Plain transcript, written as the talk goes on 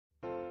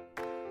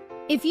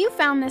If you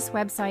found this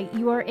website,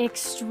 you are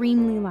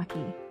extremely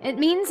lucky. It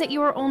means that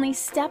you are only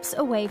steps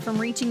away from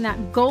reaching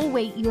that goal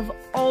weight you have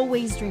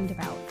always dreamed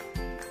about.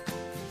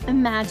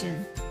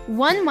 Imagine,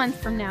 1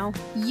 month from now,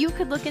 you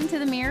could look into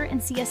the mirror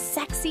and see a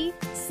sexy,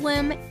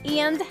 slim,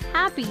 and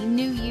happy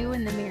new you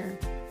in the mirror.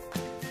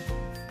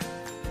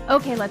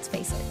 Okay, let's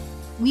face it.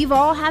 We've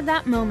all had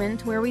that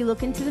moment where we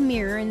look into the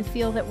mirror and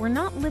feel that we're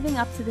not living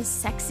up to the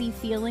sexy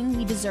feeling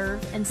we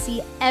deserve and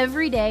see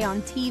every day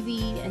on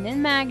TV and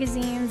in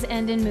magazines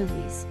and in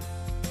movies.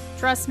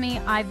 Trust me,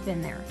 I've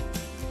been there.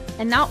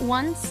 And not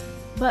once,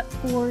 but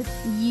for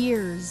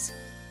years.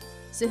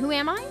 So who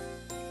am I?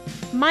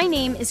 My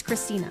name is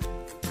Christina.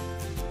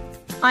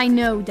 I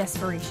know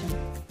desperation,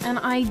 and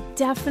I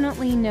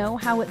definitely know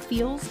how it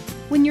feels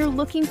when you're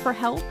looking for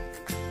help,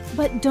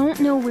 but don't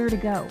know where to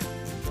go.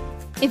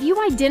 If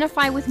you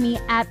identify with me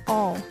at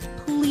all,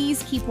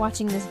 please keep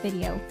watching this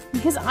video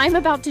because I'm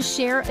about to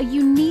share a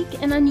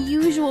unique and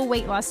unusual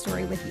weight loss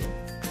story with you.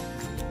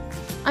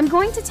 I'm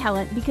going to tell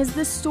it because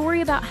the story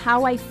about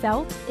how I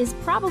felt is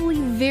probably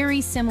very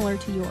similar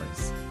to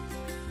yours.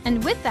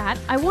 And with that,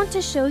 I want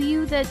to show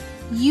you that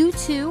you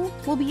too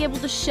will be able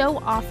to show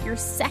off your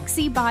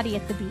sexy body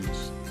at the beach.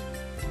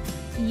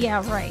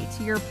 Yeah, right,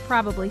 you're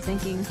probably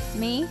thinking,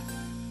 me?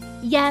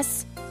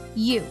 Yes,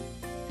 you.